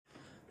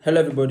Hello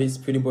everybody, it's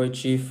Pretty Boy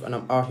Chief and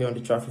I'm out here on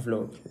the traffic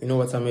vlog. You know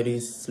what time it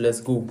is, let's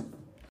go.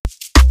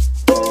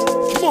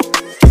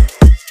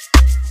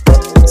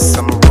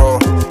 Hammaraw.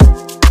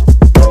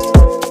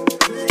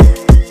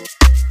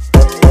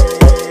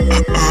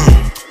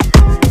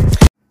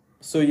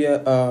 So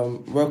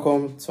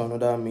welcome to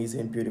another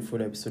amazing,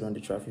 beautiful episode on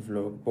the traffic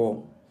vlog.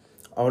 But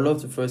I would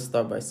love to first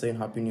start by saying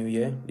Happy New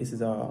Year. This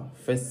is our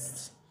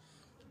first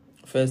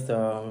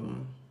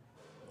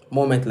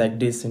moment like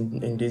this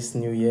in this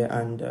new year,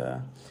 and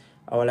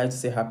I would like to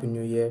say Happy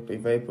New Year, a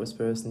very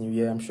prosperous new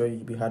year. I'm sure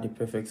you had a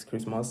perfect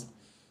Christmas,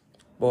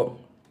 but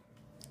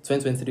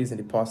 2023 is in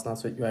the past now,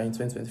 so you are in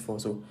 2024.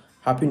 So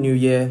Happy New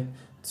Year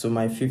to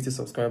my 50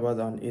 subscribers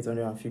and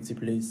 850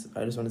 plays.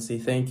 I just want to say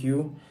thank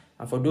you,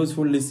 and for those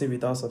who listen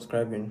without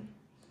subscribing,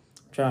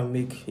 try and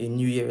make a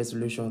New Year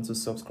resolution to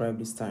subscribe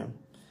this time.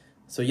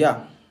 So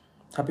yeah,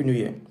 Happy New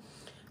Year.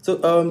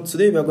 So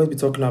today we are going to be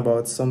talking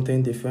about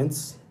something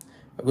different.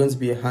 We're going to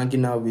be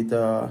hanging out with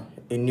a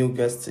new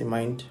guest in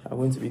mind. I'm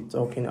going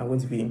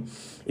to be,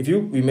 if you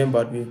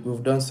remember,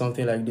 we've done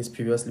something like this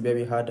previously where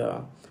we had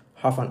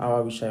half an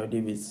hour with Shayo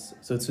Davis.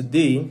 So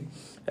today,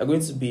 we're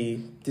going to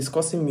be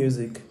discussing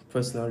music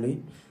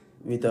personally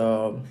with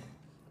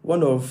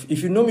one of,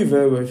 if you know me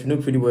very well, if you know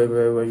Pretty Boy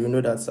very well, you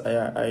know that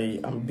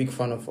I am a big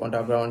fan of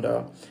underground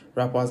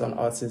rappers and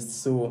artists.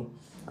 So,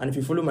 and if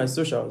you follow my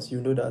socials,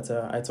 you know that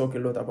I talk a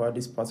lot about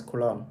this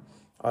particular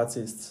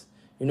artist.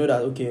 You know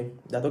that, okay,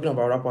 they're talking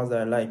about rappers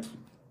that I like.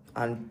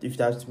 And if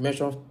you have to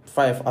mention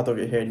 5 out of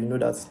your head, you know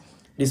that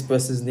this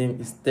person's name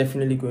is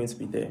definitely going to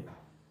be there.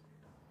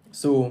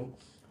 So,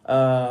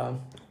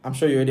 I'm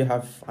sure you already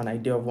have an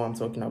idea of what I'm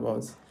talking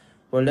about.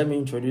 But let me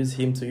introduce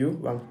him to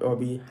you. I'll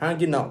be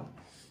hanging out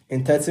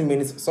in 30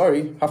 minutes.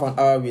 Sorry, half an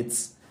hour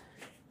with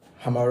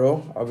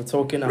Hammaraw. I'll be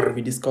talking and I'll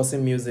be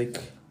discussing music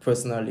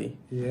personally.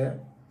 Yeah.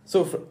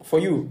 So, for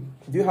you,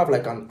 do you have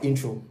like an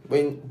intro?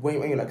 When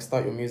you like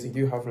start your music, do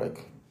you have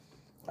like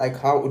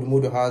how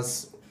Udumudu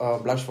has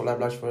Black for Life,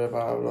 Black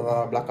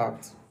Forever, Black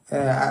Act?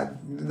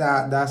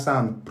 That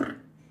sound.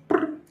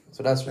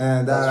 So that's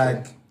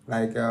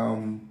like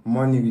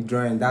money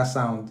withdrawing. That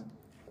sound.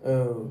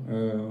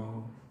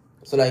 So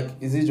like,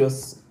 is it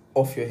just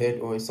off your head,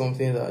 or is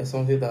something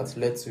that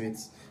led to it?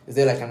 Is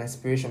there like an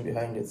inspiration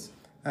behind it?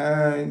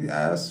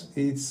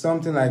 It's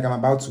something like I'm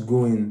about to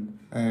go in.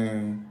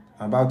 I'm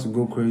about to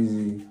go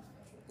crazy.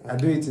 I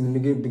do it in the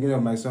beginning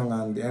of my song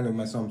and the end of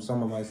my song.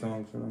 Some of my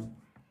songs, you know.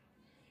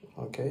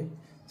 Okay,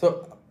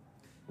 so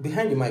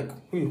behind the mic,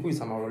 who is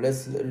Hammaraw?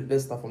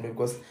 Let's start from there,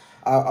 because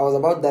I was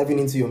about diving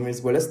into your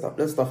music, but let's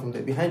start from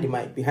there. Behind the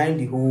mic, behind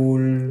the whole,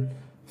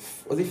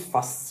 was it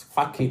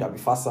facade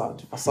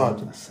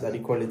that they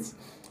call it?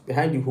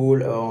 Behind the whole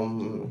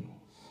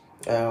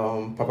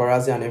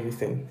paparazzi and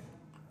everything,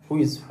 who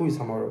is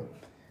Hammaraw?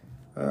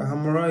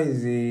 Hammaraw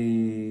is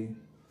a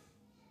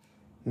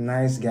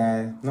nice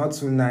guy, not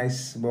too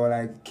nice, but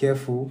like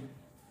careful,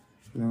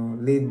 you know,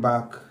 laid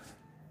back,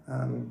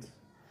 and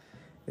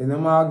a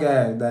normal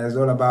guy that is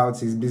all about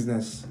his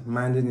business,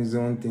 minding his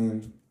own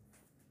thing.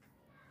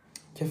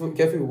 Careful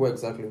with what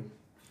exactly?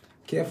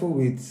 Careful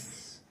with,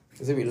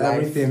 is it with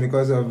everything life,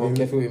 because of or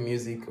careful with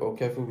music, or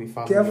careful with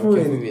family, careful or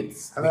careful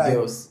with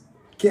girls?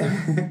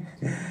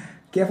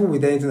 Careful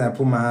with anything I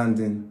put my hand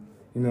in.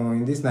 You know,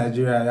 in this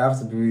Nigeria,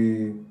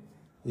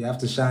 you have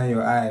to shine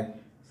your eye.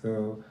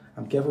 So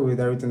I'm careful with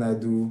everything I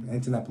do,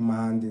 anything I put my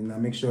hand in. I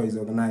make sure it's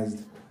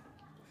organized.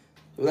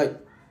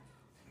 Like,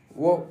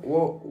 what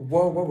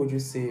would you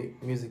say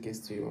music is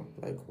to you?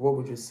 Like, what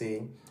would you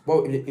say?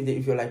 What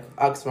if you're like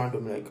asked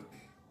random, like,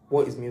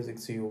 what is music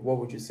to you? What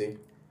would you say?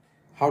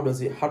 How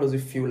does it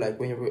feel like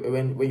when you're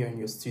in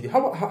your studio?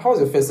 How was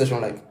your first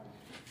session like?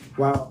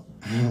 Wow,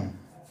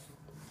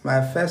 my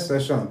first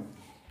session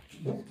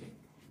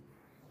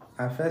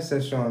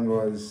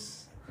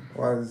was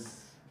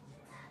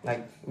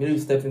like, when you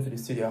stepped into the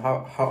studio,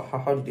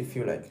 how did it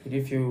feel like?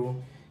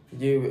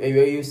 Were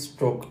you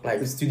struck, like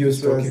the studio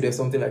struck you? There's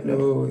something like that?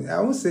 No, I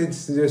won't say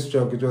studio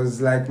struck. It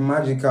was like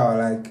magical.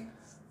 Like,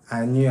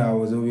 I knew I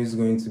was always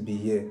going to be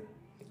here.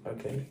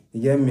 Okay.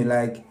 You get me?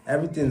 Like,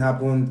 everything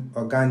happened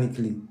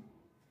organically.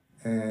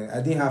 I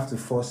didn't have to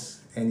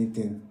force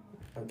anything.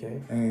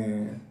 Okay.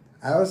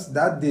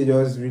 That day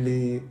just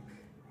really,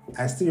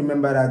 I still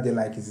remember that day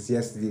like it's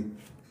yesterday.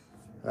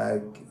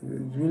 Like,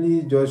 it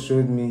really just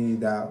showed me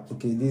that,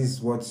 okay, this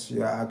is what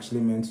you're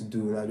actually meant to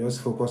do. Like, just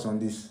focus on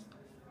this.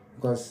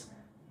 Because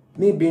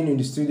me being in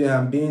the studio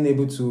and being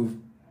able to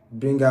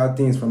bring out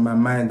things from my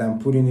mind and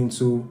putting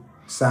into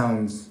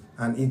sounds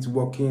and it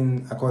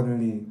working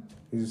accordingly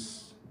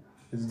is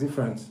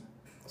different.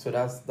 So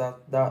that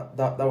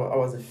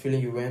was the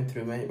feeling you went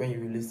through when you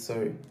released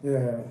Sorry.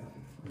 Yeah.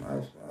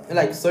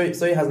 Like, sorry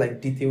has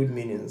like detailed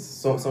meanings.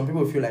 So some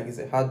people feel like it's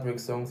a heartbreak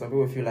song. Some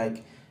people feel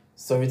like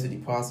sorry to the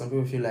past. Some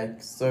people feel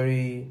like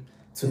sorry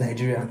to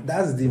Nigeria.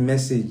 That's the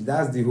message.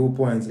 That's the whole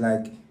point.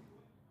 Like,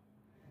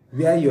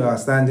 where you are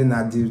standing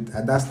at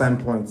that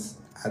standpoint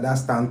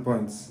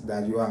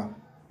that you are,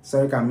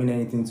 sorry can mean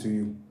anything to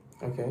you.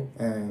 Okay.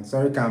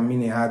 Sorry can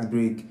mean a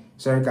heartbreak.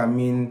 Sorry can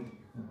mean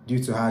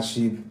due to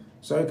hardship.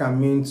 Sorry can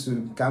mean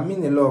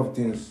a lot of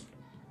things.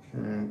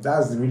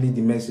 That's really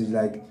the message.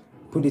 Like,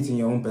 put it in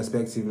your own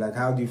perspective. Like,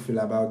 how do you feel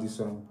about this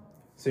song?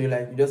 So you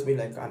just made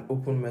like an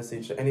open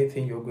message.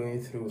 Anything you're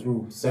going through.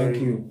 True.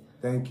 Sorry.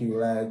 Thank you.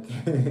 Like,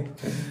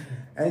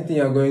 anything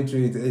you're going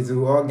through, it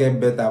will all get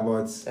better.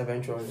 But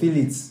eventually,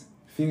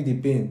 feel the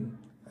pain.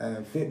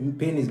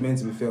 Pain is meant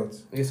to be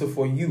felt. Okay, so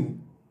for you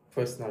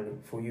personally,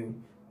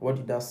 what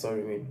did that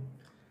sorry mean?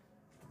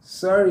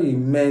 Sorry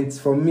meant,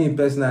 for me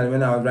personally,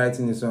 when I was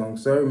writing the song,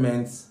 sorry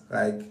meant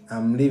like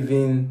I'm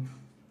living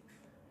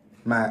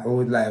my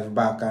old life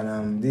back,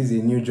 and this is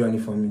a new journey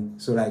for me.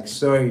 So like,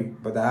 sorry,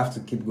 but I have to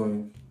keep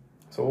going.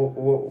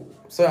 So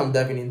I'm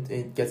diving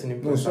into getting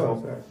into sorry.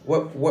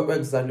 What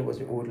exactly was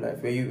your old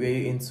life? Were you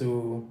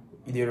into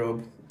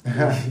Idirob?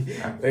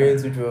 Were you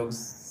into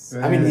drugs?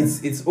 I mean,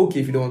 it's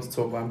okay if you don't want to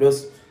talk, but I'm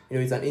just,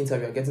 it's an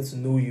interview. I'm getting to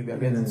know you. We're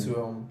getting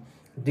to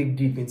dig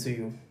deep into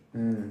you.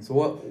 So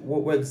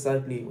what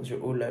exactly was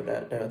your old life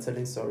that you're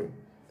telling sorry?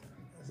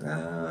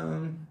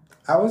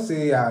 I would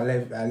say I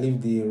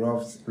lived the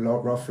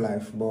rough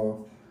life, but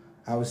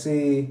I would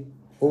say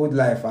old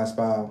life as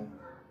per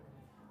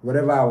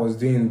whatever I was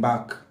doing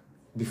back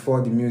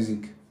before the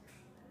music.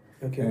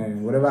 Okay.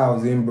 Whatever I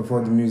was doing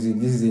before the music,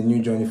 this is a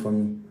new journey for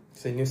me.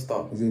 It's a new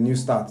start. It's a new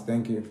start.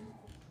 Thank you.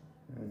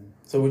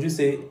 So would you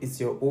say it's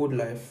your old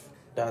life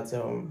that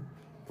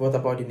what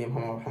about the name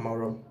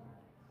Hammaraw?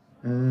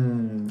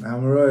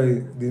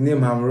 Hammaraw, the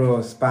name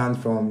Hammaraw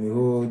spanned from a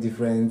whole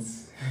different.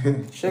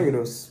 Share with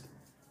us.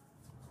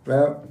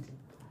 Well,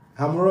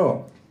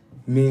 Hammaraw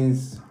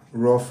means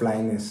rough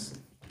liness,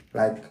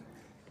 like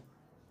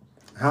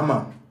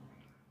hammer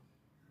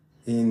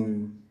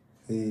in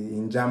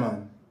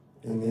German,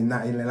 in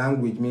a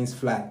language means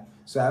fly.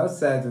 So I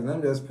decided let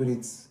me just put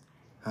it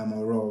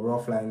Hammaraw,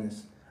 rough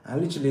liness,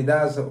 and literally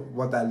that's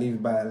what I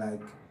live by.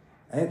 Like,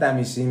 anytime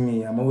you see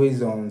me, I'm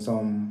always on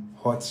some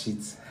hot shit.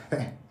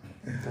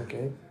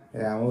 Okay.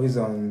 Yeah, I'm always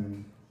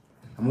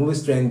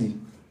trendy.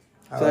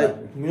 So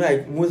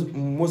like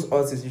most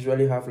artists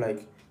usually have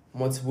like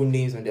multiple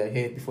names on their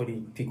head before they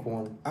pick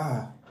one.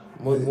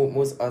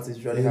 Most artists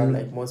usually have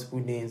like multiple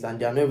names and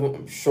they are not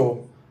even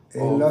sure.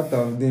 A lot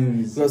of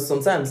names. Because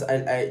sometimes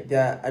I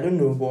don't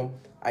know, but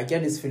I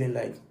get this feeling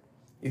like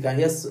you can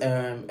hear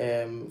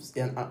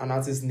an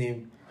artist's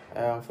name.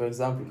 For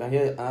example, you can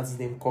hear an artist's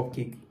name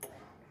Cupcake.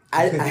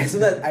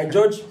 I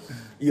judge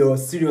your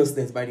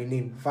seriousness by the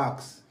name.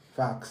 Facts.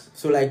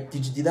 So like,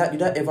 did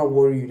that ever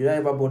worry you? Did that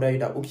ever bother you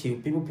that okay,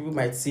 people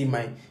might see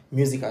my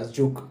music as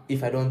joke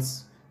if I don't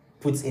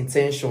put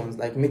intentions,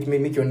 like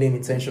make your name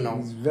intentional?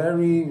 It's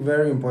very,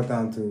 very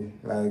important to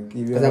like,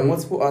 if because there are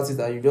multiple artists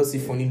that you just see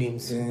funny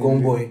names,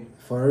 Gunboy.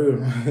 For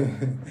real.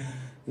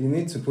 You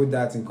need to put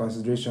that in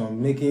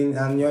consideration.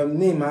 And your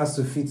name has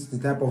to fit the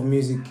type of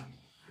music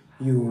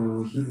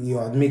you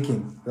are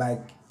making.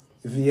 Like,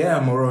 if you hear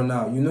Hammaraw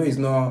now, it's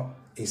not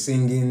a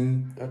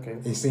singing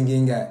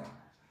guy.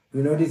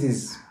 This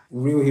is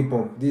real hip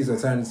hop. This is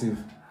alternative.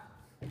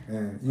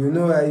 When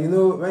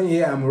you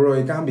hear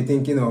Hammaraw, you can't be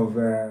thinking of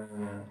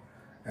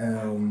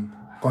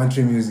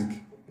country music.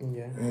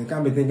 Yeah. You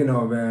can't be thinking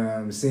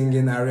of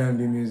singing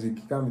R&B music.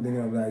 You can't be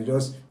thinking of that.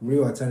 Just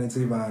real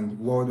alternative and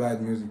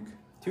worldwide music.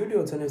 Do you do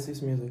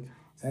alternative music?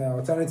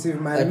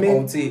 Alternative, my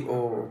main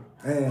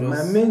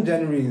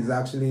genre is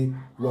actually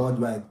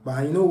worldwide.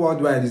 But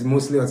worldwide is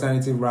mostly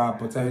alternative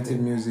rap, alternative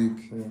music.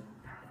 Yeah.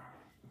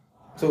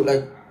 So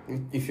like,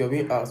 if you're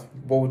being asked,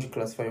 what would you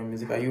classify your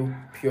music? Are you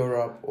pure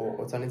rap or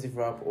alternative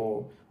rap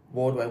or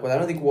worldwide? But I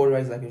don't think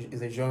worldwide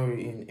is a genre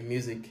in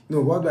music.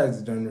 No, worldwide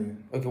is a genre.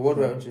 Okay,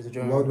 worldwide is a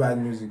genre. Worldwide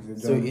music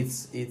is a genre.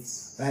 So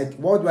it's like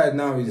worldwide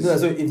now is. No,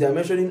 so if they're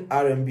mentioning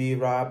R&B,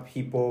 rap,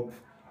 hip hop,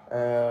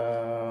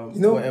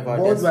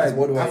 whatever, worldwide,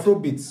 worldwide.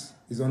 Afrobeats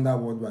is under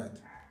worldwide.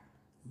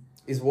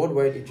 Is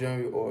worldwide a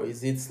genre or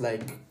is it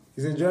like?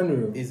 It's a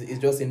genre. It's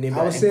just a name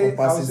that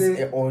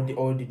encompasses all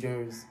the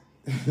genres.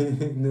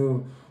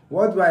 No.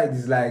 Worldwide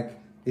is like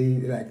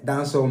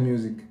dancehall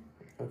music.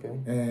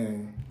 Okay.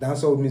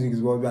 Dancehall music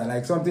is worldwide,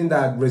 like something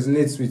that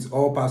resonates with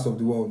all parts of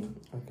the world.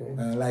 Okay.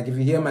 Like if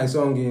you hear my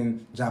song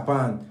in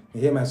Japan,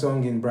 you hear my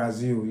song in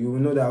Brazil, you will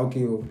know that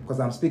because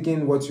I'm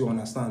speaking what you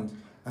understand,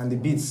 and the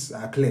beats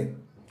are clear.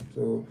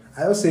 So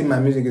I just say my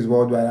music is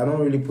worldwide. I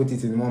don't really put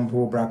it in one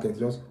whole bracket,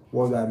 just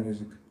worldwide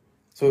music.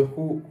 So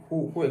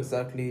who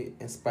exactly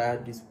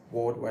inspired this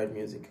worldwide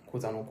music,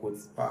 quote unquote?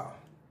 Wow.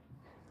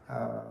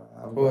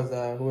 Who was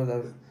that?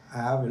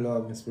 I have a lot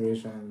of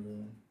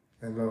inspiration.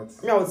 A lot.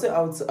 Yeah, I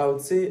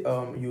would say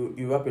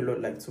you rap a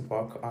lot like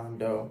Tupac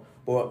and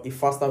but a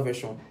faster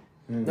version.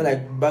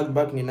 Like back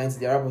in the 90s,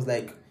 the rap was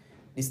like,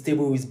 this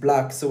table is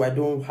black, so I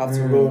don't have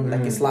to run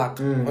like a slack.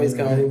 All this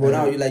kind of thing. But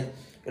now you like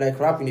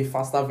rap in a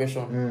faster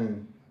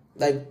version.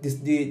 Like this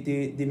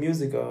the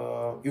music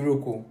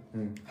Iroko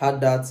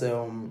had that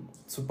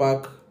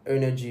Tupac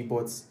energy,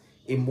 but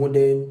a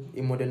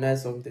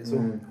modernized something. So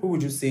who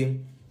would you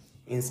say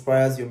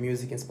inspires your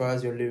music,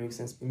 inspires your lyrics,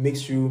 and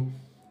makes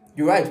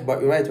you're right?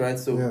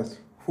 So yes.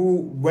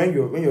 When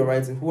you're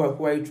writing, who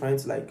are you trying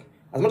to like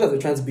as much as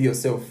you're trying to be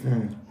yourself,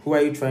 who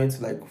are you trying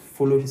to like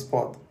follow his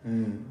path?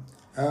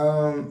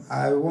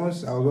 I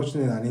was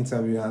watching an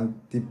interview, and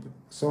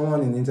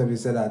someone in the interview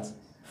said that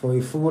for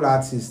a full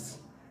artist,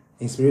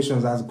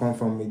 inspirations has come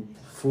from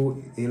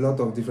a lot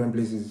of different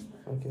places.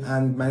 Okay.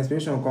 And my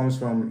inspiration comes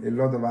from a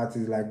lot of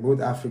artists, like both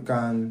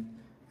African,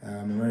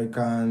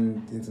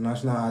 American,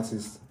 international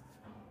artists.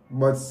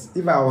 But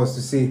if I was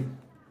to say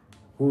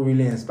who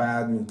really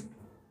inspired me,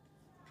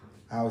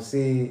 I'll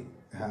say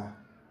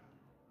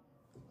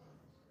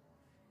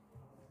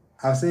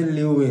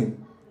Lil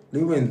Wayne.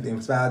 Lil Wayne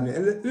inspired me.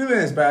 Lil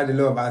Wayne inspired a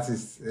lot of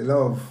artists, a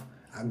lot of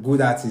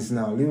good artists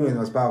now. Lil Wayne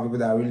was part of people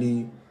that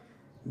really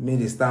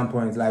made a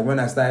standpoint. Like when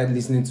I started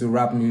listening to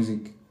rap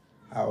music,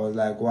 I was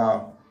like,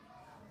 wow,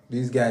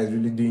 this guy is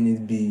really doing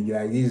it big.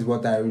 Like this is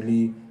what I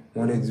really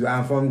wanted to do.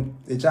 And from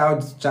a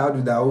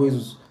childhood, I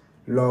always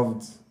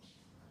loved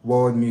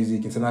world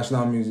music,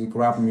 international music,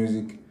 rap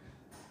music,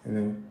 you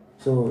know.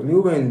 So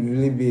Lil Wayne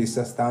really be a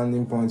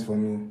standing point for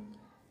me.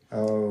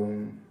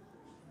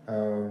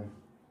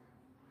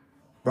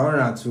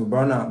 Burna too.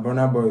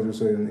 Burna Boy is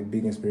also a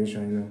big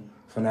inspiration, you know,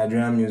 for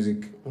Nigerian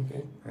music.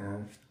 Okay.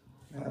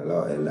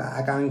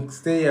 I can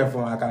stay here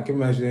I can keep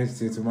mentioning it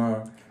till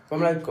tomorrow.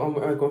 I'm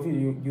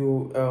confused.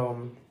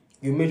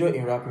 You major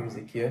in rap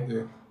music, yeah?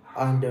 Yeah.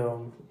 And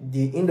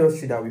the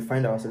industry that we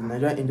find ourselves, the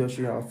Nigerian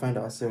industry that we find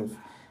ourselves,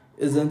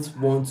 isn't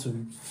one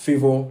to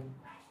favor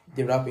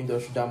the rap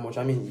industry that much.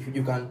 I mean,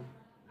 you can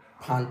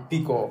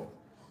pick up,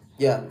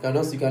 yeah,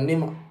 you can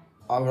name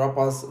our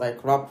rappers,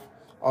 like rap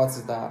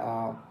artists that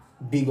are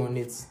big on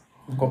it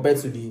compared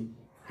to the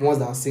ones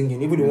that are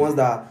singing. Even the ones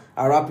that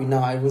are rapping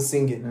now are even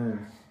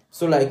singing.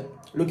 So like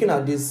looking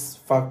at these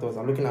factors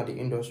and looking at the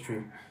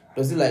industry,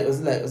 does it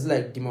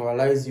like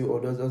demoralize you, or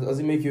does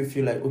it make you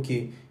feel like,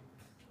 okay,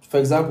 for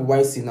example,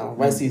 YC now,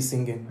 YC is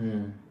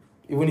singing.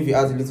 Even if he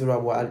has a little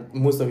rap, but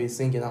most of it is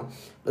singing now.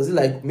 Does it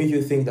like make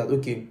you think that,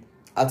 okay,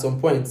 at some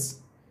point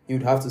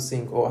you'd have to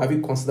sing, or have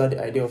you considered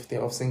the idea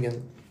of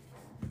singing?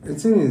 The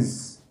thing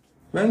is,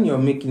 when you're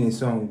making a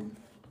song,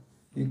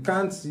 you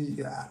can't.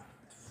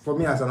 For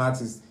me as an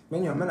artist,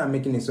 when I'm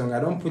making a song, I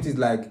don't put it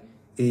like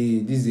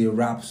this is a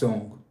rap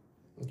song.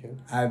 Okay.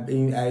 I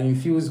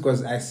infuse,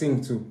 because I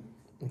sing too.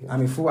 Okay.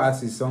 I'm a full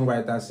artist,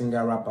 songwriter,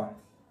 singer, rapper.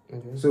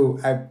 Okay. So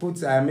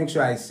I make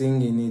sure I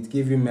sing in it,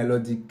 give you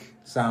melodic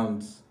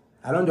sounds.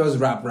 I don't just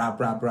rap.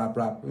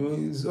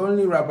 It's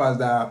only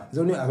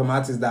some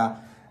artists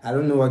that I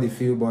don't know what they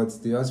feel, but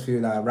they just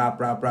feel that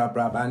rap.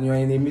 And you're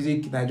in the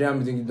Nigerian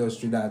music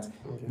industry that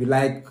we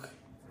like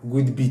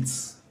good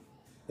beats.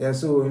 Yeah,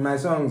 so in my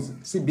songs,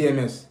 see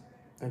BMS.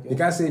 Okay. You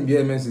can't say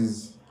BMS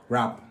is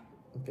rap.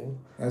 Okay.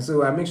 And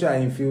so I make sure I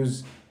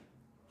infuse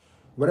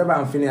whatever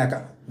I'm feeling.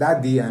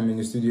 That day I'm in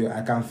the studio,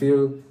 I can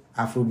feel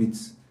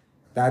Afrobeats.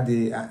 That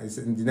day,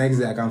 the next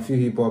day I can feel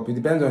hip hop. It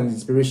depends on the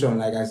inspiration,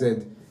 like I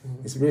said.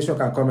 Inspiration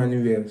can come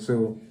anywhere.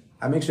 So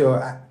I make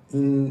sure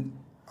in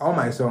all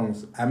my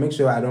songs, I make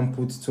sure I don't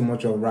put too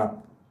much of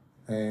rap.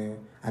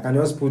 I can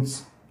just put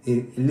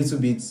a little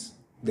bit,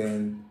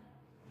 then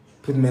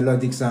put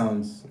melodic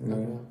sounds, you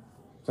know,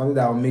 something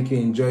that will make you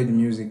enjoy the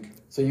music.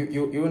 So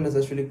you won't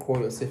necessarily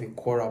call yourself a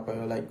core rapper.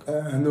 You're like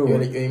no,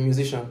 you're a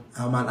musician.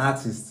 I'm an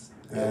artist.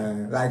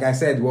 Like I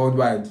said,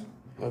 worldwide.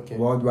 Okay.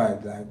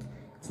 Worldwide, like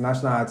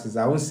international artist.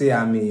 I won't say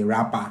I'm a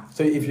rapper.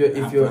 So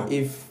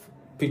if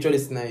picture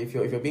this now, if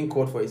you're being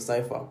called for a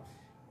cipher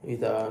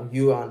with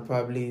you and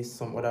probably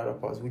some other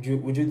rappers, would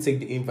you take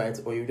the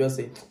invite, or you just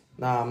say,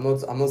 nah, I'm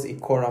not a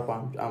core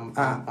rapper.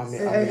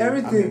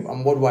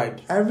 I'm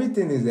worldwide.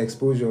 Everything is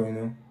exposure, you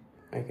know.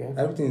 Okay.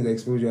 Everything is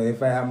exposure.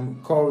 If I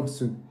am called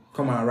to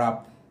come and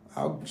rap,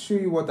 I'll show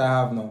you what I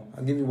have now.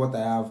 I'll give you what I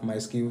have, my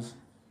skills,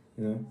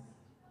 you know.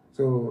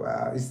 So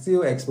it's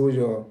still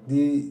exposure.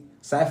 The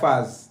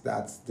ciphers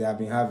that they have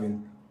been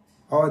having,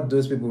 all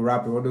those people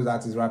rapping, all those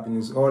artists rapping,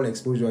 is all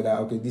exposure that,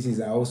 okay,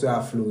 I also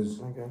have flows.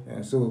 Okay.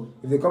 Yeah, so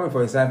if they come in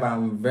for a cipher,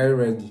 I'm very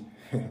ready.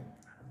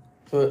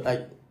 So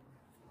like,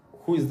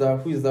 who is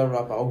that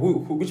rapper, or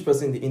which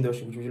person in the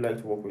industry would you like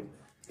to work with?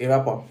 A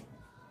rapper,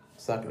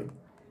 exactly.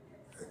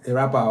 A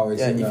rapper or a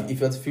singer? If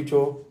you're to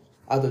feature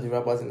out of the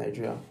rappers in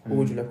Nigeria, who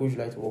would you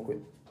like to work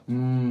with?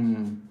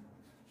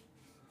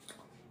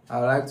 I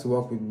would like to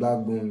work with Black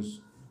Bones.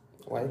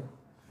 Why?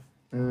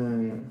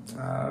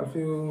 I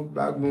feel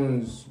Black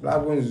Bones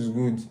is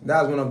good.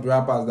 That's one of the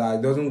rappers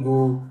that doesn't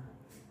go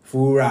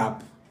full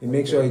rap. He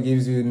makes sure he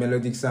gives you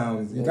melodic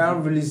sounds. You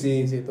can't really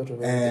say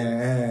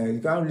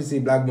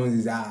Black Bones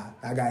is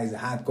that guy is a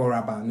hardcore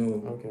rapper.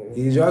 No. Okay.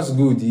 He's just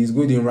good. He's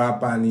good in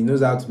rap and he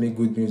knows how to make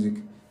good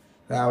music.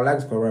 I would like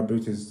to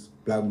collaborate with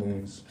Black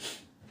Bones.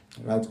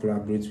 I'd like to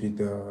collaborate with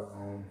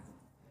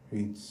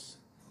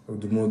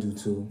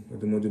Odumodu too.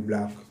 Odumodu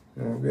Black.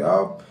 You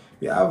know,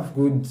 we have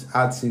good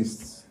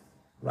artists,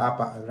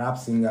 rap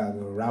singers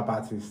or rap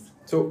artists.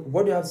 So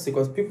what do you have to say?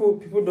 Because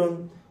people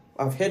don't.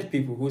 I've heard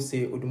people who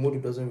say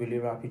Odumodu doesn't really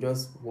rap. He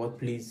just word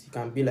plays. He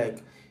can be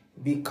like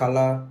big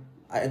color.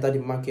 I enter the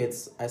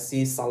markets. I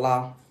see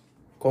Salah.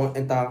 Come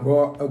enter.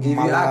 Well, okay.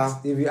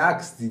 If you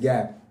ask the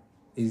guy,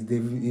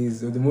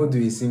 is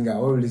Odumodu a singer?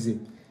 What will you say?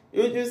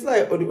 It's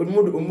like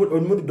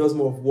Odumodu does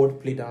more of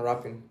wordplay than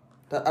rapping.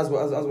 That's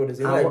what it is.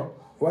 Like,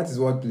 what is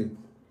wordplay?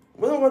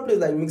 Well, wordplay is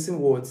like mixing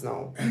words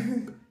now.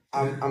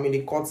 I'm in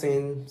the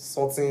cutting,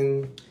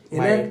 sorting,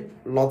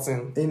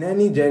 lotting. In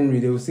any genre,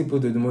 they will still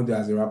put Odumodu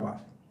as a rapper.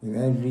 In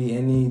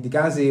any, they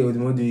can't say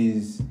Odumodu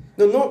is.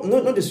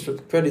 No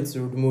discredit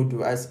to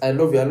Odumodu. I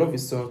love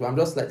his songs, but I'm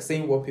just like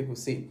saying what people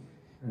say.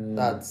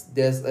 That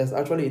there's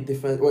actually a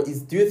difference.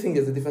 Do you think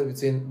there's a difference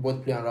between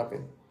wordplay and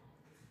rapping?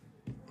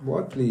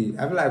 Wordplay,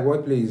 I feel like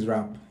wordplay is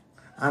rap.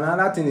 And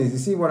another thing is, you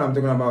see what I'm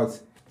talking about?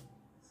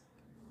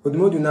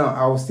 Odumodu now,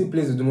 I will still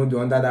place Odumodu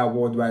under that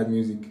worldwide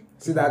music.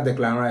 See that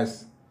Declan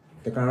Rice?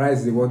 Declan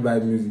Rice is a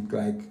worldwide music,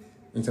 like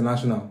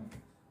international.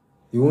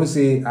 You won't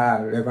say,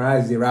 Declan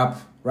Rice is a rap,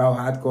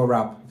 hardcore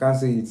rap. You can't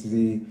say it's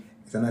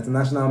an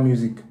international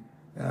music.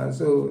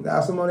 So there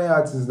are so many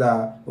artists that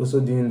are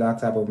also doing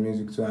that type of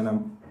music too, and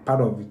I'm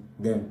part of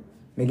them,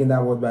 making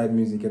that worldwide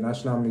music, a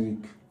national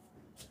music.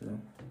 You know?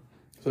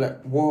 So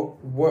like,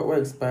 what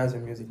inspires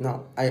your music?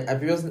 Now, I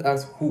previously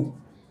asked who,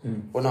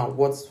 but now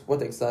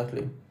what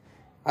exactly?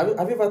 Have you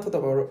ever thought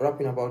about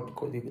rapping about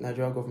the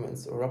Nigerian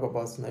government, or rap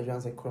about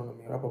Nigeria's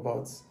economy, rap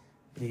about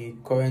the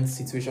current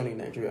situation in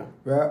Nigeria?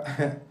 Well,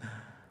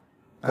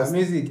 my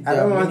music. I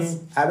don't want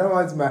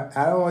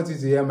you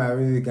to hear my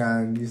music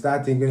and you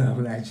start thinking of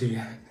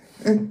Nigeria.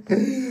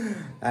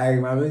 Like,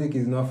 my music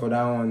is not for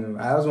that one.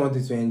 I just want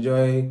you to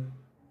enjoy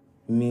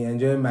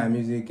my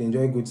music,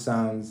 enjoy good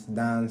sounds,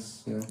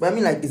 dance. You know. But I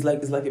mean, like it's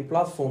like a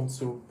platform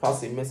to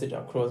pass a message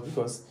across,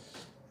 because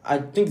I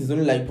think it's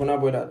only like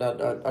Burna Boy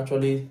that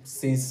actually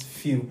says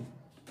few,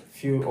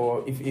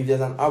 or if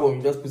there's an album,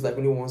 you just put like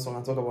only one song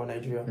and talk about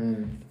Nigeria.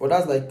 But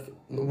that's like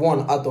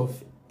one out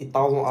of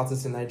 1,000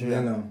 artists in Nigeria.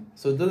 Yeah, no.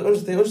 So don't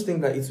you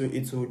think that it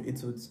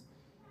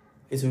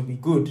would be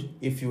good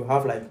if you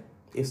have like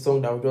a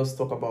song that will just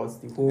talk about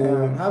the whole.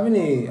 It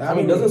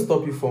doesn't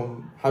stop you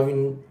from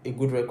having a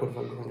good record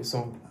from the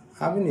song.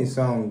 Having a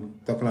song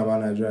talking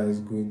about Nigeria is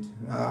good.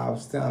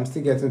 I'm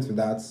still getting to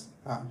that.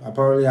 I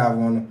probably have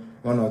one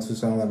or two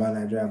songs about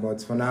Nigeria,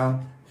 but for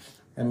now,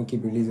 let me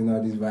keep releasing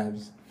all these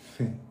vibes.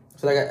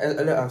 So like I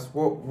earlier asked,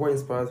 what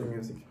inspires your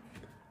music?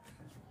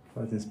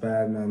 What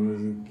inspired my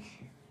music?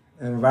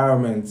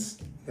 Environment.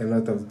 A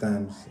lot of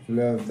times,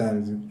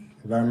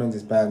 environment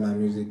inspired my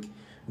music.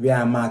 Where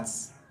I'm at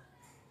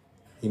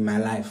in my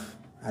life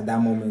at that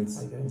moment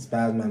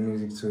inspires my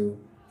music too.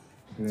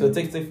 You know. So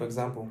take for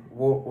example,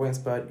 what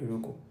inspired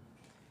Iroko?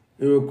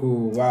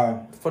 Iroko,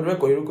 wow. For the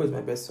record, Iroko is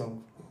my best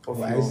song.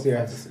 Are you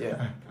serious?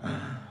 Yeah.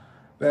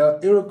 Well,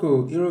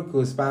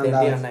 Iroko spanned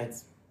out. Day and night.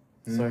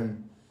 Sorry.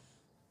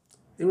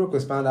 Iroko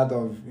spanned out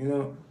of,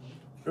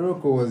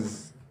 Iroko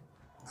was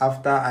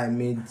after I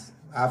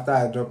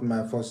dropped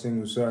my first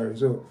single, Sorry.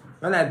 So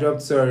when I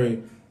dropped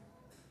Sorry,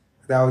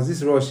 there was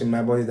this rush in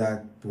my body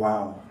that,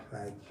 wow,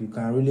 like you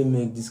can really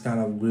make this kind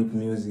of great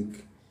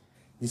music,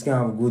 this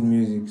kind of good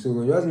music.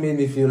 So it just made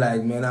me feel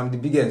like, man, I'm the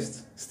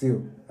biggest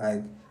still.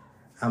 Like,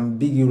 I'm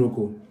big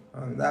Iroko.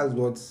 And that's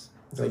what...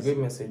 It's a good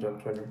message,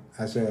 actually.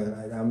 I swear,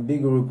 like, I'm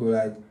big Iroko.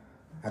 Like,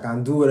 I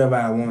can do whatever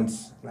I want.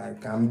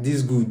 Like, I'm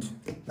this good.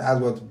 That's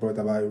what brought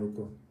about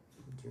Iroko.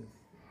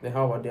 Then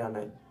how about Day and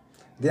Night?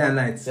 Day and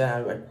Night. Yeah,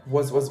 like,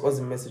 what's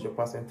the message you're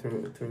passing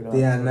through that?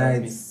 Day and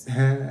Night.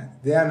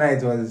 Day and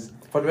Night was...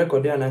 For the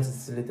record, Day and Night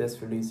is the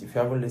latest release. If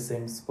you haven't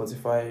listened,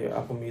 Spotify,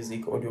 Apple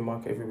Music,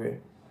 Audiomack, everywhere.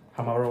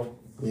 Hammaraw.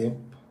 Yep.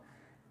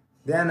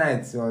 Day and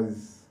Night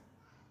was...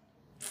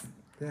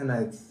 Day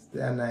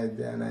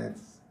and Night.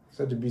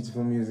 Such a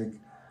beautiful music.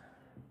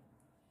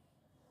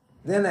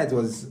 Day and Night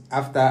was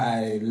after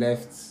I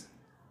left.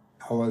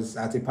 I was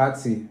at a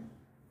party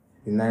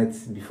the night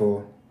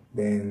before.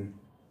 Then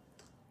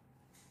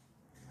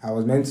I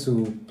was meant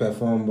to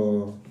perform,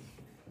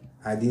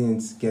 but I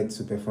didn't get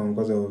to perform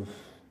because of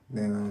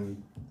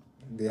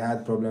they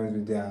had problems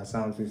with their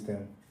sound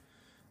system.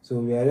 So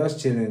we were just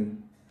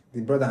chilling.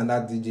 They brought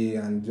another DJ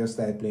and just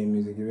started playing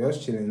music. We were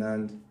just chilling,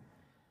 and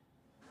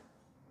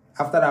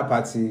after that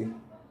party,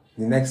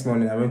 the next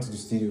morning I went to the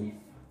studio.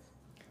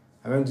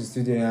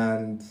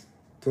 And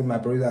told my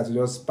producer to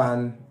just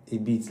span a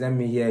beat. Let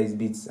me hear his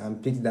beats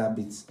and pick that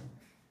beat.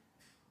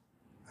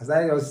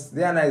 Day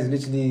and Night is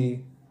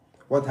literally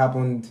what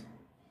happened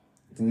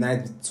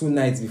the 2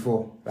 nights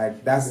before.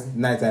 Like, that's the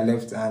night I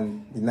left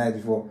and the night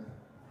before.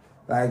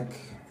 Like,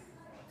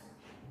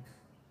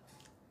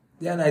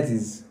 Day and Night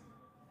is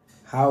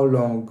how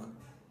long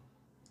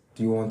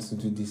do you want to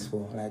do this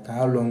for? Like,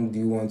 how long do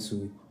you want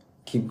to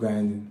keep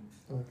grinding?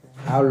 Okay.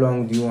 How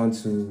long do you want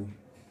to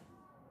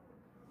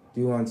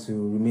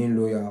remain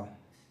loyal?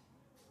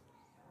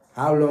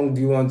 How long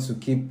do you want to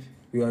keep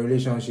your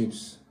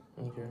relationships?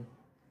 Okay.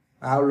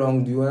 How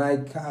long do you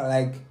like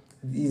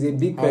it's a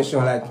big question.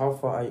 How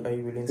far are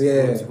you willing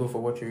to go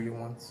for what you really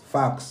want?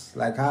 Facts.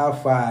 Like, how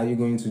far are you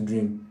going to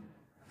dream?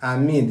 I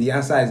mean, the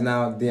answer is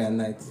now Day and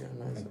Night. Yeah,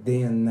 nice. Like,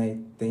 day and night.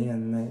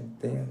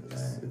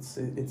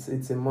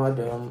 It's a mad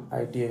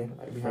idea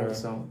behind the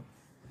song.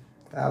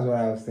 That's what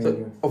I was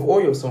thinking. So, of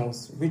all your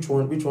songs, which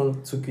one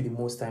took you the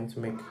most time to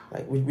make?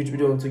 Like, which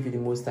one took you the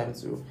most time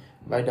to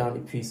write down the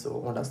piece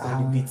or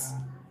understand the beats?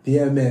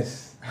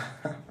 BMS.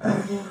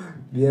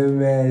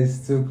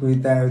 BMS took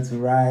me time to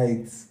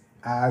write.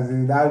 As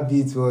in, that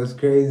beat was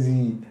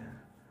crazy.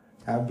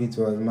 That beat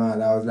was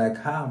mad. I was like,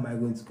 how am I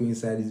going to go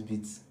inside this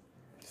beat?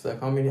 It's like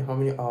how many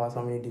hours,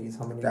 how many days,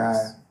 how many That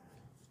weeks?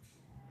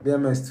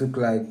 BMS took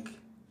like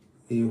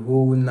a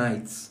whole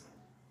night.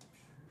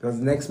 It was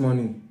the next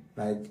morning,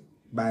 like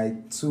by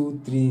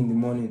 2, 3 in the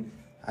morning,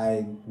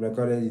 I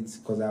recorded it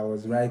because I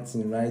was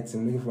writing,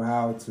 looking for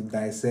how to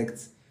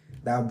dissect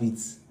that beat.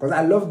 Because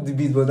I loved the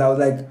beat, but I was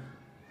like,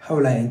 how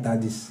will I enter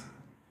this?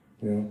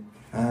 You know?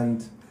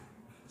 And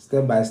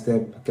step by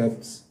step, I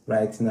kept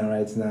writing,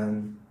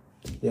 and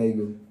here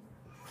you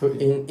So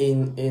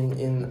in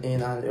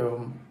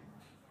an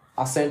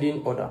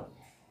ascending order,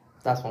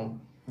 that's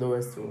from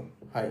lowest to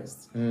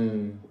highest. go.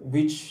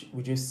 Which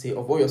would you say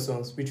of all your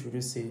songs? Which would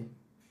you say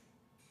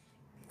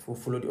to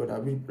follow the order?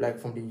 Like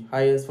from the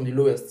highest, from the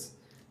lowest,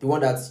 the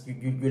one that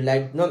you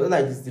like, not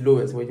like it's the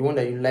lowest, but the one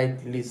that you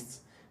like the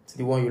least to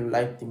the one you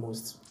like the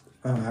most.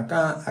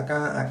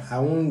 I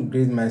won't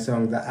grade my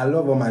songs. I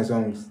love all my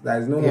songs. There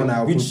is no one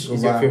I'll Which put is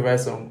over. your favorite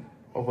song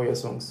of all your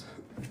songs?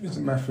 Which is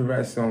my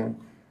favorite song?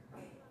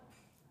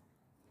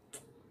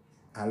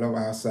 I love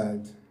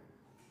Outside.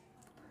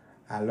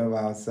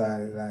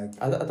 Like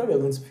I thought we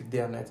were going to pick Day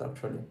and Night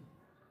actually.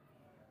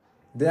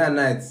 Day and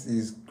Night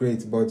is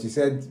great, but you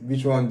said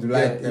which one do you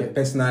like? Yeah.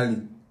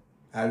 Personally,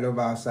 I love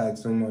Outside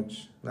so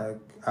much. Like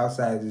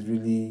Outside is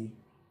really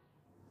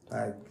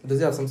like.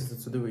 Does it have something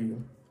to do with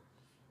you?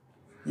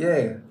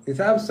 Yeah, it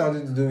has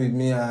something to do with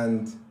me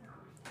and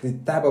the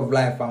type of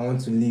life I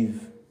want to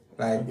live.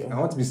 Like I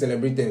want to be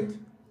celebrated.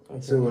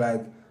 Okay. So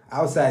like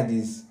Outside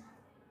is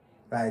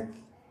like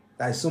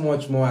there's so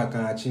much more I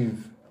can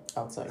achieve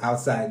outside.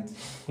 As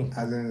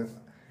in,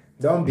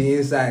 don't be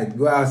inside,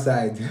 go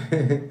outside.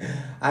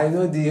 I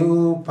know the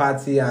whole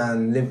party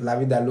and live la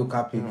vida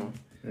loca people.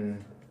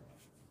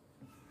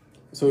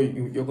 So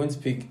you're going to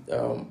pick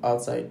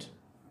Outside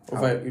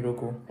over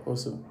Iroko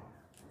also.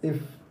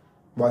 If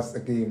was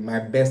okay, my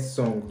best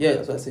song. Yeah,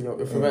 that's what I said.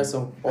 Your favorite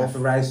song. My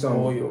favorite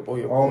song.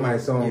 All my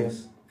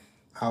songs.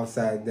 Yeah.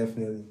 Outside,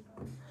 definitely.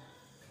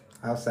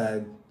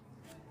 Outside.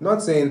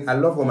 Not saying I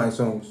love all my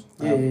songs.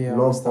 Yeah.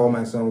 Love all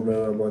my songs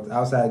very well, but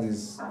Outside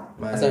is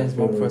my. Outside is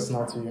more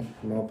personal to you.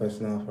 More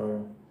personal for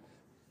her.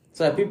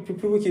 So like,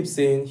 people keep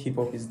saying hip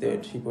hop is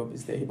dead. Hip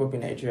hop in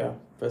Nigeria,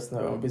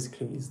 personal,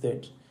 basically is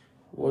dead.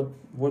 What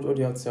do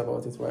you have to say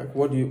about it? Like,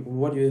 what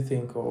do you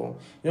think? Or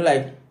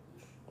like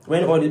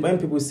when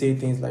people say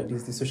things like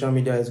this, the social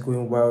media is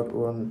going wild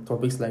on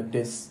topics like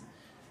this.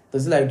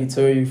 Does it like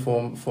deter you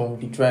from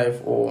the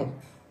drive? Or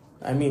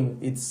I mean,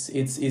 it's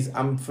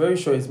I'm very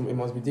sure it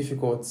must be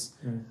difficult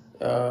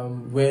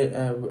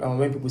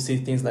when people say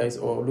things like this,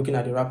 or looking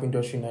at the rap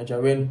industry in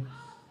Nigeria,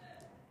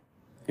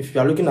 if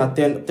you are looking at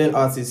 10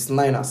 artists,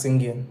 9 are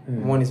singing,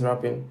 1 is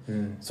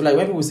rapping. So like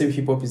when people say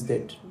hip hop is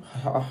dead,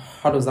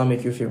 how does that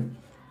make you feel?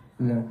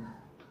 No.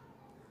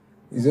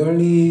 It's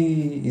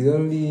only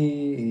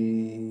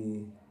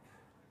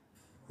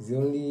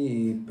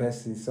a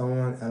person,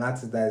 someone, an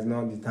artist that is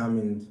not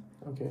determined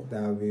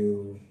that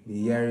will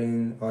be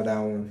hearing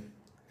other one.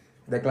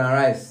 Declan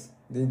Rice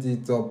did the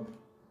top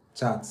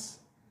charts.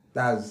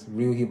 That's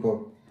real hip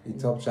hop. The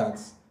top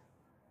charts.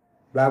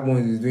 Black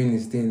Bones is doing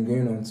his thing,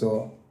 going on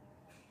tour.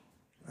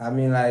 I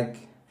mean, like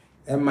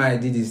MI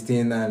did his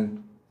thing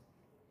and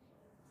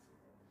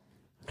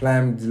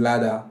climbed the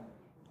ladder.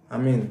 I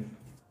mean,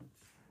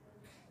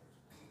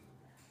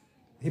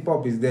 hip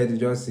hop is dead.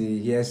 Just a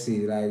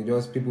hearsay, like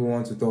just people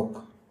want to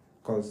talk,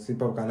 because hip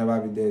hop can never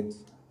be dead.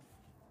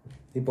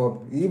 Hip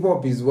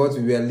hop is what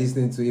we were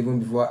listening to even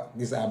before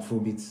this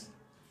Afrobeat.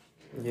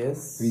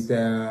 Yes. With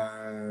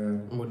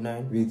Mode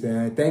 9.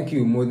 With thank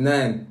you, Mode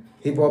 9.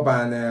 Hip hop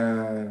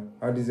and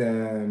all this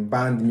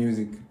band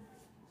music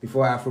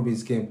before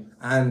Afrobeats came,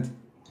 and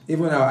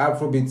even our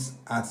Afrobeats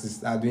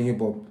artists are doing hip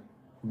hop.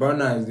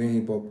 Burna is doing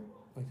hip hop.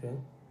 Okay.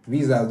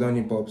 Visa has done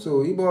hip hop.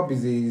 So hip hop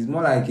is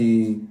more like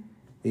a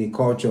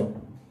culture.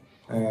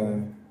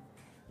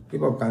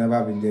 Hip hop can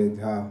never be dead.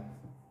 How?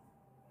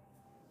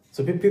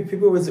 So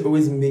people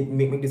always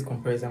make this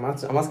comparison.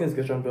 I'm asking this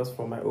question just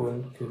for my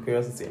own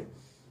curiosity.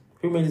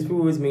 People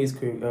always make this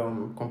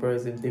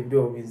comparison. David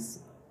always,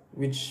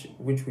 which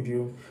would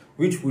you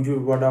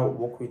rather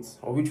work with,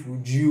 or which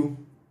would you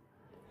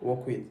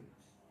work with,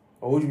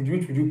 or which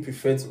would you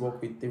prefer to work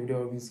with, David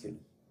always?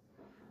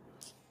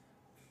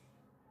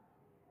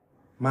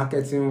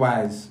 Marketing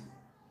wise.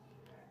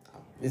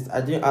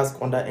 I didn't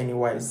ask under any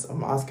wise.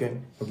 I'm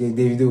asking. Okay,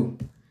 Davido.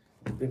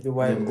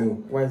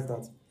 Why is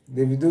that?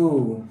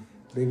 Davido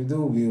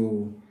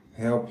will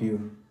help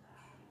you.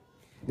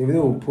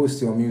 Davido will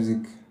post your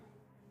music.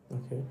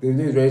 Okay.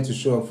 Davido is ready to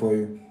show up for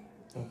you.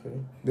 Okay.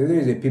 Davido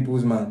is a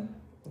people's man.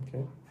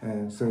 Okay.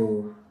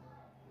 So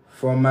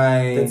for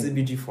my 30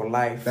 BG for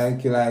life.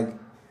 Thank you. Like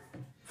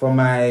for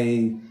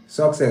my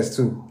success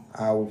too,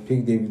 I will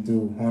pick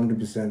Davido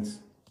 100%.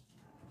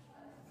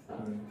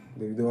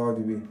 Davido all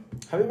the way.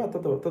 Have you ever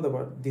thought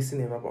about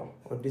dissing a rapper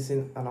or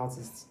dissing an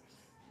artist?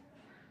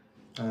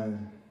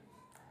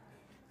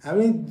 I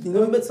mean, you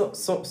know, But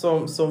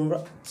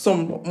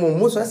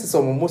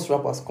most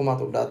rappers come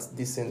out of that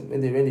dissing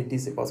when they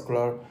diss a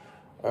particular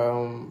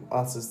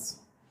artist.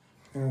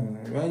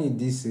 when you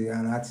diss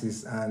an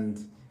artist and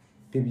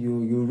maybe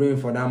you rain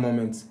for that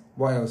moment,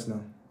 what else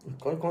now? You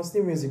can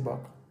steal music back.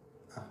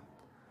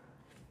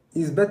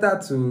 It's better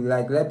to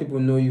like let people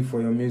know you for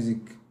your music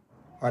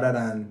other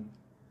than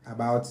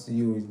about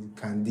you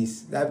can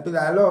diss. Like, a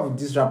lot of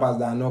diss rappers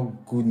that are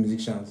not good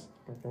musicians.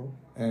 Okay.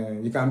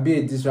 You can be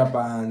a diss rapper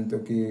and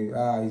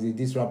he's a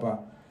diss rapper.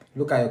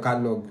 Look at your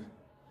catalog.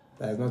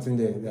 There's nothing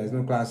there. There's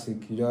no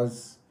classic. You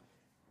just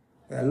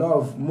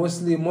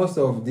most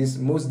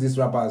diss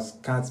rappers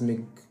can't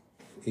make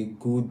a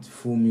good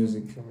full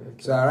music. Okay.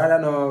 So I rather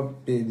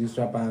not be a diss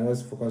rapper and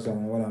just focus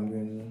on what I'm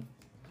doing. You know?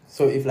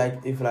 So if a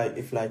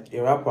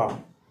rapper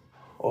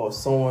or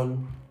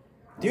someone,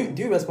 do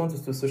you respond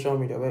to social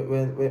media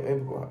when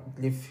people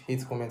leave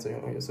hate comments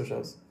on your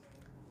socials?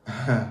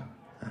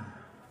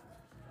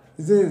 The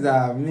thing is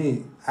that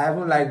I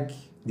don't like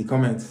the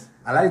comments.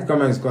 I like the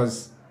comments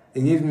because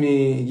it gives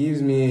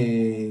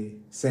me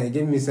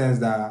sense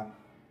that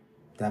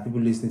there are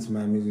people listening to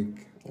my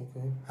music.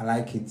 Okay. I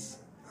like it.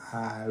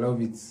 I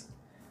love it.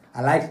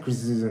 I like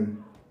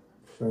criticism.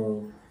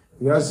 So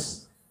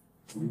just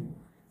I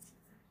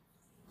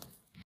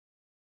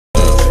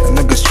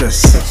no get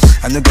stress.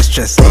 I'm here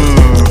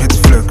to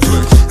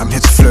flex. I'm here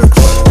to flex.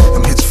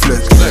 I'm here to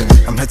flex.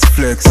 I'm here to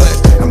flex.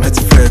 I'm here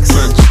to flex.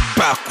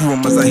 Back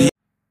room as I hear.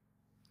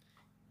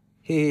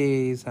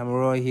 Hey, it's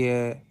Hammaraw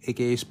here,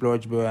 aka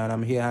Splurge Boy, and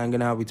I'm here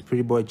hanging out with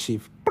Pretty Boy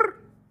Chief.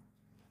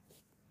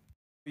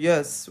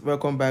 Yes,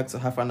 welcome back to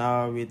Half an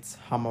Hour with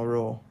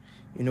Hammaraw.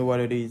 You know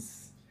what it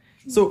is.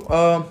 So,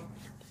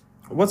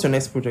 what's your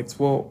next project?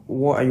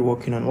 What are you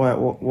working on?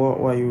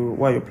 What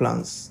are your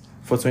plans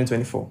for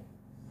 2024?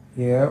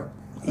 Yeah.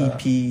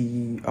 EP,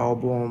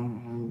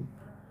 album.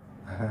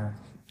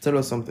 Tell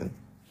us something.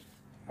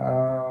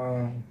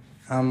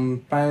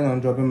 I'm planning on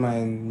dropping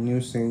my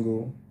new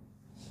single,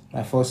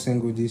 my first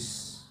single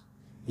this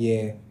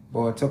year.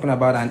 But talking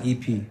about an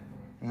EP,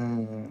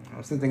 I'm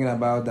still thinking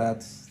about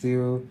that.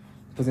 Still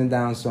putting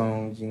down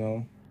songs, you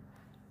know.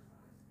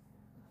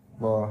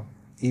 But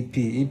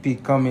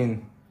EP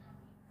coming,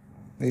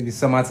 maybe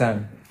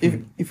summertime. If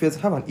you had to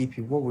have an EP,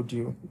 what would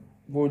you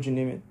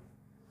name it?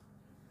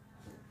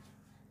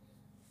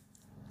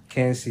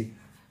 Kenzie.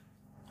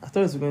 I thought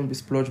it was going to be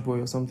Splurge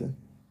Boy or something.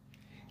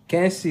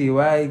 Kenzie,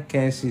 why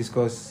Kenzie? Is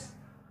because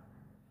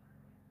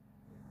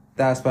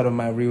that's part of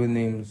my real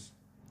names.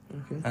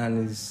 Okay.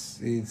 And it's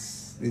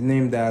the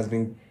name that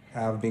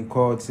I've been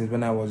called since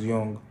when I was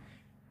young,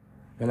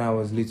 when I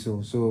was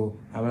little. So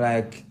I'm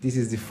like, this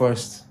is the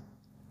first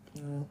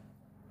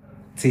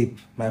tape,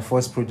 my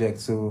first project.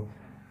 So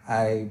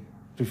I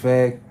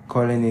prefer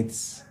calling it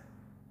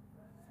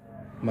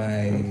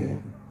my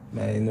you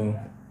know.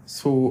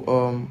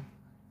 So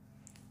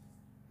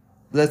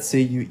let's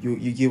say you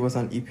give us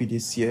an EP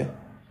this year.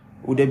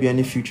 Would there be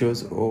any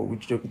features, or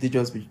would it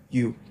just be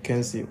you,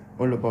 Kenzie,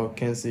 all about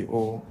Kenzie,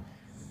 or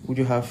would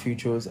you have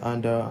features?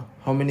 And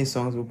how many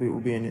songs will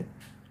be in it?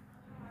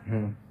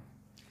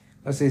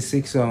 Let's say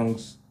 6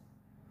 songs.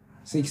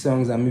 6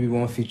 songs and maybe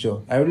 1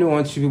 feature. I really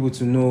want you people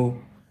to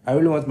know. I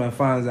really want my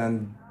fans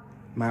and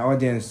my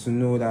audience to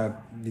know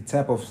that the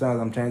type of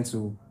songs I'm trying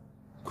to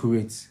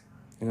create.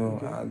 You know,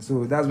 Okay.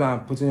 So that's why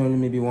I'm putting only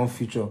maybe 1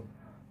 feature,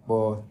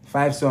 but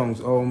 5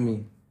 songs all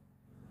me,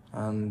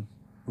 and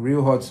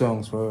real hot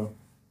songs for real.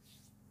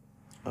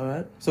 All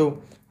right. So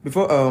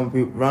before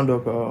we round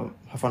up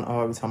Half an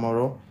Hour with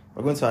Hammaraw,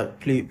 we're going to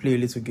play a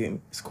little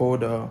game. It's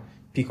called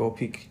Pick or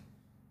Pick.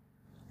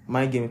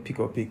 My game is Pick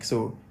or Pick.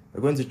 So we're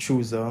going to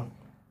choose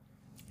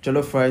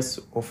jollof fries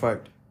or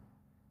fried,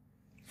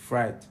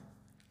 Fried.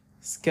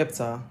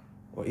 Skepta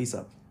or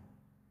ASAP,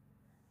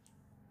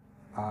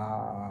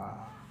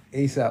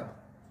 ASAP.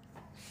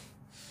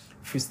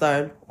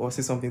 freestyle or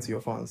say something to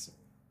your fans.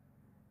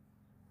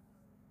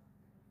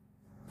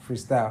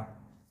 Freestyle.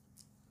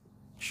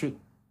 Shoot.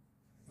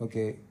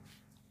 Okay.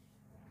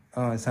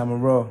 It's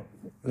Hammaraw.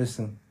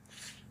 Listen.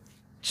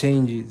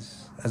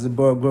 Changes. As a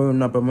boy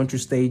growing up, I went through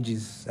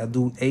stages. I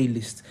do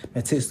A-list. My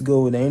taste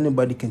gold, and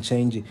anybody can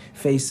change it.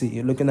 Face it,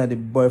 you're looking at the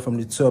boy from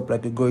the top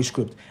like a goy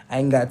script. I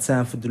ain't got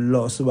time for the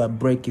law, so I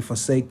break it,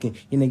 forsaken.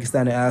 You niggas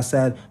standing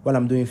outside while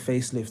I'm doing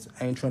facelift.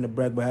 I ain't trying to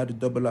brag, but I had to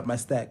double up my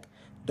stack.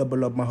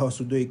 Double up my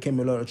hustle, though it came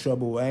a lot of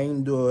trouble. I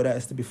ain't do all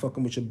that to be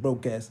fucking with your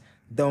broke ass.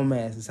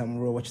 Dumbass, it's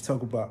Hammaraw, what you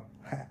talk about?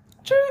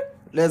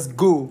 Let's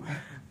go.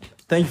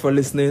 Thank you for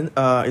listening.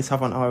 It's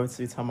Half an Hour with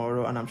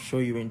Hammaraw, and I'm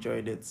sure you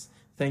enjoyed it.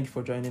 Thank you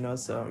for joining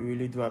us. We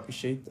really do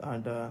appreciate.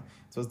 And it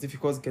was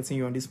difficult getting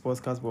you on this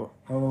podcast, but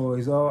Oh,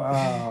 it's all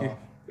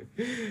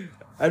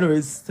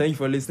anyways, thank you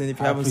for listening. If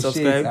you haven't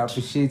subscribed, I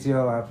appreciate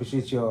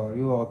y'all.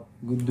 You are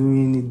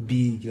doing it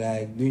big,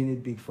 like doing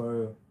it big for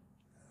real.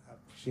 I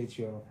appreciate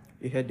y'all.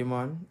 you heard the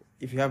man.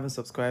 If you haven't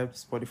subscribed,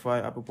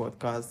 Spotify, Apple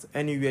Podcasts,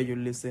 anywhere you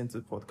listen to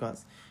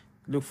podcasts,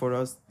 Look for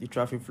us, the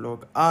traffic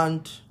vlog,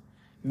 and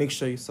make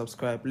sure you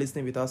subscribe.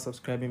 Listening without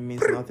subscribing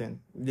means nothing.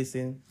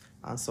 Listen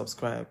and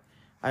subscribe.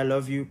 I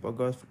love you, but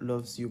God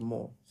loves you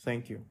more.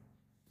 Thank you.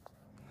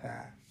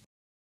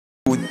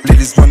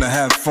 Ladies wanna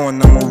have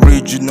fun, I'm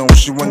original.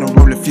 She wanna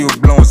roll a few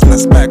blunts and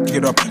I back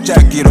it up,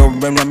 jack it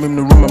up. When I'm in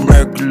the room, I'm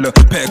regular,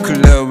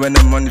 peculiar. When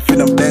I'm on the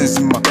field, I'm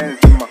Benzema.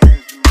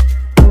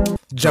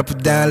 Drop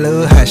it down,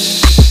 little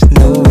hush,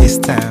 no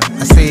waste time.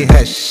 I say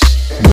hush.